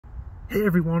Hey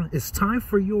everyone, it's time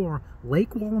for your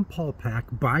Lake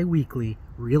Wallenpaupack bi-weekly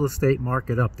real estate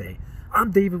market update.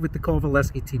 I'm David with the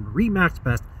Kovaleski team, Remax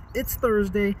Best. It's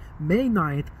Thursday, May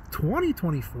 9th,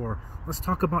 2024. Let's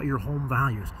talk about your home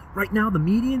values. Right now, the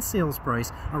median sales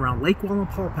price around Lake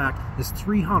Wallenpaupack is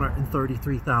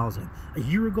 $333,000. A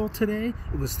year ago today,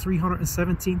 it was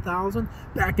 $317,000.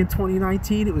 Back in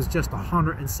 2019, it was just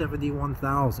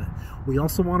 $171,000. We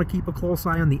also want to keep a close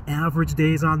eye on the average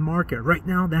days on market. Right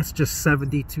now, that's just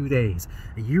 72 days.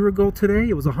 A year ago today,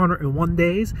 it was 101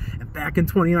 days. And back in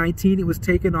 2019, it was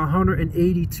taking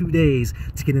 182 days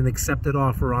to get an accepted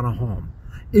offer on a home.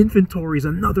 Inventory is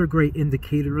another great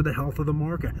indicator of the health of the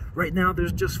market. Right now,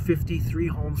 there's just 53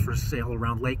 homes for sale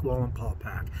around Lake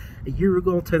Wallenpaupack. A year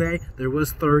ago today, there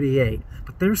was 38,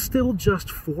 but there's still just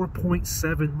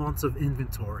 4.7 months of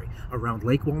inventory around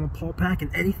Lake Wallenpaupack,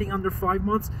 and anything under 5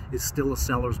 months is still a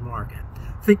seller's market.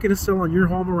 Thinking of selling your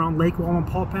home around Lake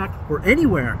Wallenpaupack or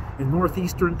anywhere in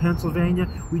northeastern Pennsylvania?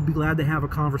 We'd be glad to have a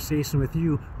conversation with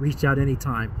you. Reach out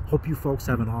anytime. Hope you folks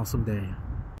have an awesome day.